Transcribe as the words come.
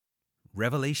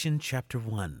Revelation chapter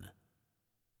 1.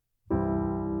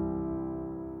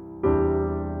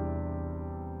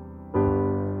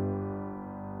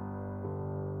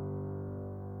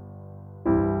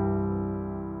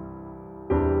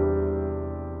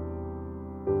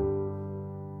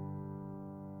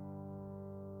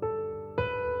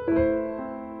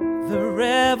 The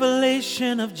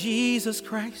revelation of Jesus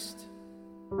Christ,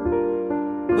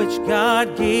 which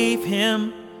God gave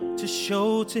him to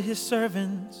show to his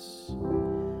servants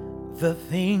the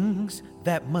things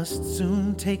that must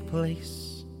soon take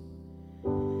place.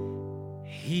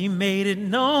 He made it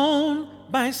known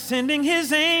by sending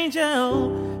his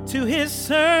angel to his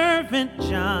servant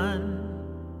John,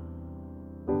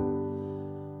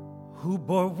 who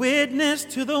bore witness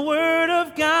to the word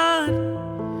of God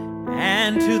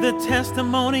and to the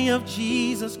testimony of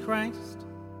Jesus Christ,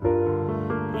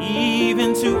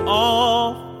 even to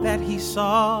all that he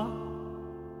saw.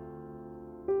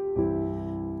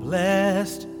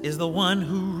 Blessed is the one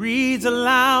who reads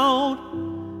aloud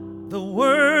the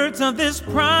words of this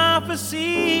prophecy,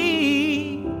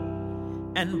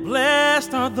 and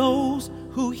blessed are those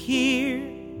who hear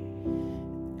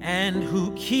and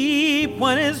who keep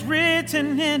what is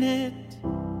written in it,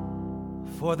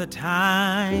 for the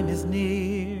time is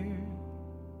near.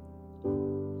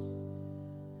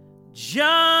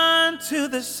 John, to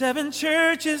the 7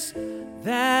 churches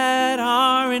that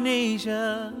are in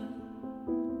Asia,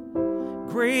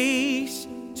 grace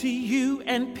to you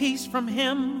and peace from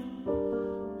him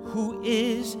who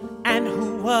is and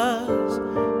who was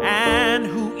and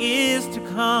who is to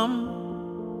come,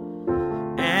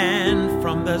 and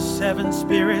from the 7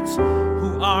 spirits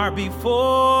who are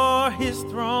before his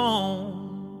throne,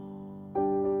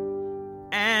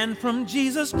 and from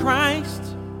Jesus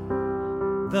Christ,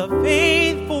 the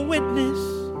faithful witness,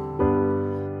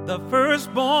 the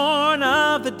firstborn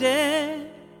of the dead,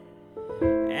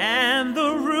 and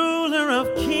the ruler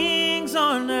of kings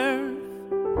on earth.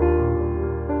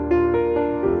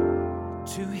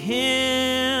 To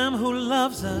him who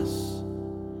loves us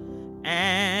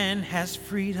and has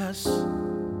freed us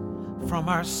from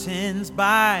our sins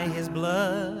by his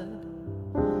blood,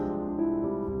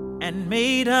 and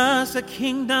made us a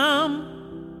kingdom,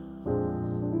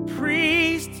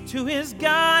 priest to his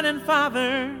God and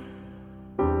Father.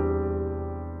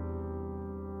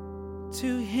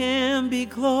 To him be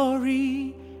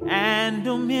glory and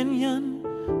dominion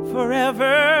forever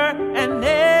and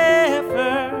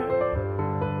ever.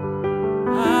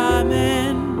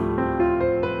 Amen.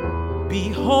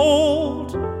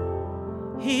 Behold,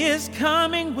 he is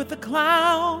coming with the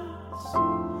clouds,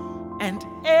 and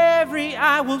every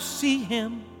eye will see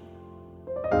him,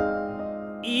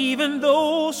 even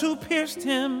those who pierced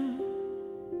him,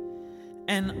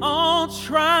 and all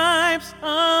tribes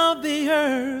of the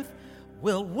earth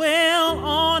will wail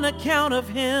on account of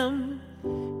him.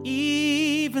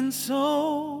 Even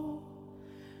so,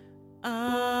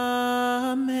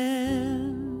 amen.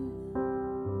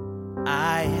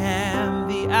 I am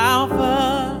the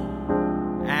Alpha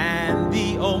and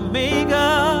the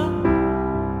Omega,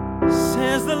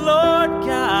 says the Lord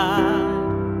God,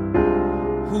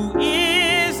 who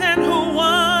is and who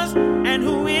was and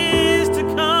who is to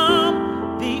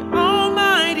come, the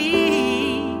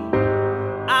Almighty.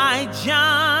 I,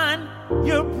 John,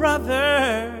 your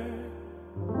brother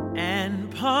and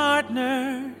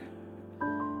partner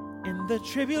in the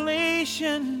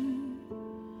tribulation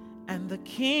and the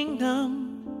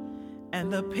kingdom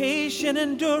and the patient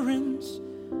endurance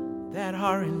that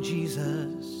are in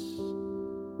Jesus,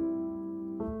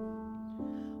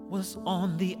 was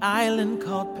on the island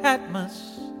called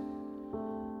Patmos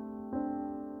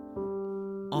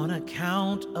on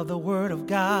account of the word of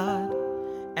God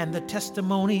and the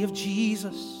testimony of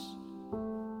Jesus.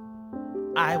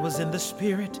 I was in the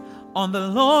Spirit on the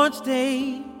Lord's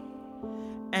day,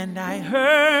 and I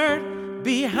heard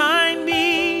behind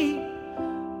me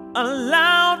a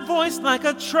loud voice like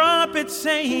a trumpet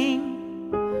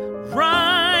saying,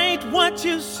 write what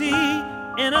you see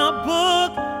in a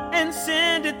book and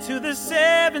send it to the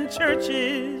 7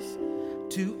 churches,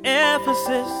 to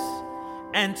Ephesus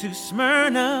and to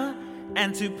Smyrna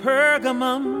and to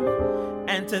Pergamum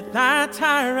and to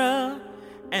Thyatira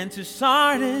and to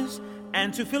Sardis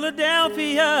and to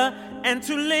Philadelphia and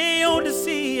to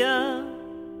Laodicea.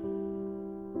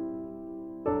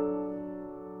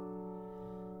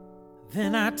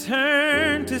 Then I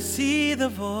turned to see the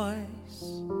voice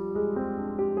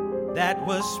that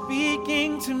was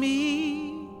speaking to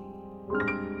me,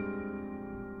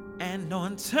 and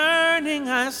on turning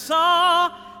I saw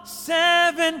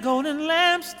 7 golden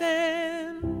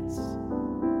lampstands.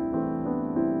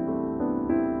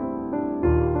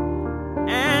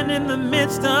 And in the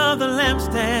midst of the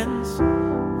lampstands,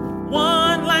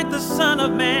 one like the Son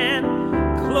of Man,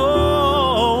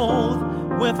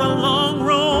 clothed with a long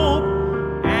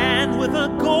robe and with a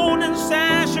golden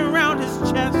sash around his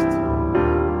chest.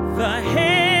 The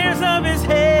hairs of his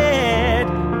head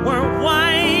were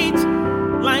white,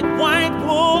 like white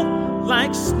wool,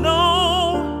 like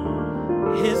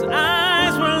snow. His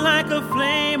eyes were like a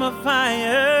flame of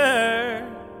fire.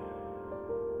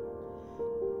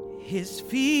 His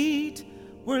feet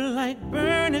were like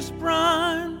burnished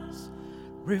bronze,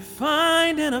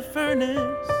 refined in a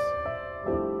furnace.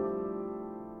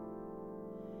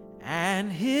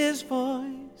 And his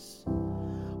voice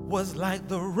was like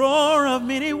the roar of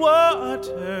many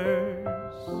waters.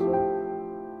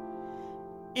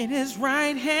 In his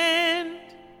right hand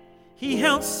he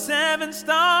held 7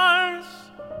 stars.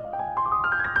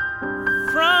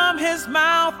 From his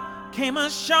mouth came a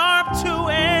sharp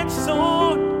 2-edged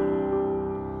sword,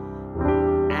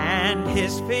 and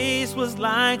his face was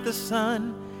like the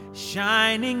sun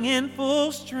shining in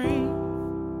full strength.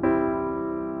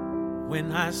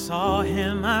 When I saw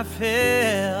him, I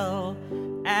fell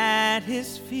at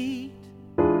his feet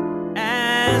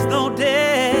as though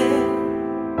dead.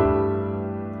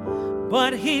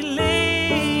 But he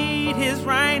laid his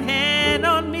right hand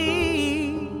on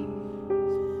me,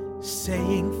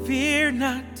 saying, "Fear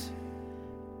not,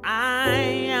 I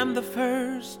am the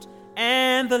first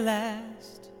and the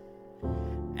last,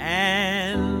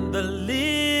 and the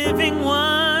living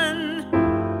one.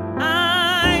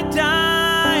 I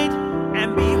died,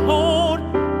 and behold,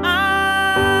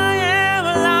 I am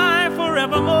alive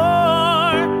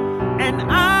forevermore, and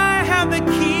I have the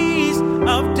keys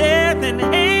of death and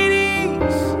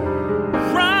Hades.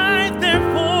 Write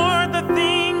therefore the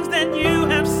things that you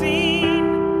have seen,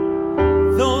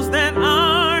 those that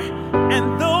are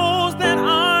and those that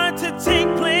are to take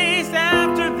place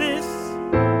after this.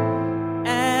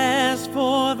 As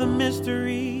for the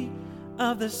mystery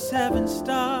of the 7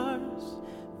 stars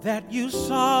that you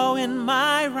saw in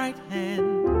my right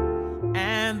hand,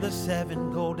 and the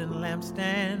 7 golden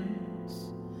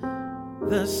lampstands,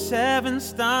 the 7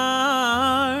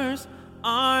 stars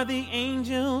are the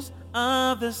angels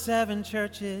of the 7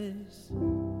 churches,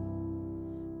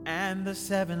 and the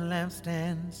 7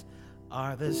 lampstands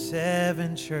are the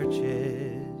 7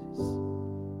 churches."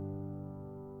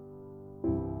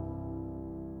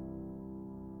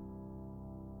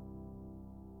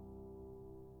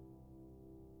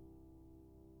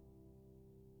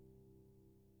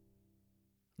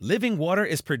 Living Water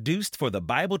is produced for the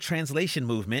Bible Translation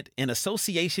Movement in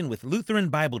association with Lutheran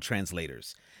Bible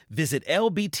Translators. Visit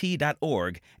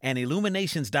lbt.org and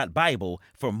illuminations.bible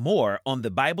for more on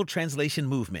the Bible Translation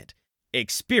Movement.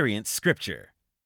 Experience Scripture.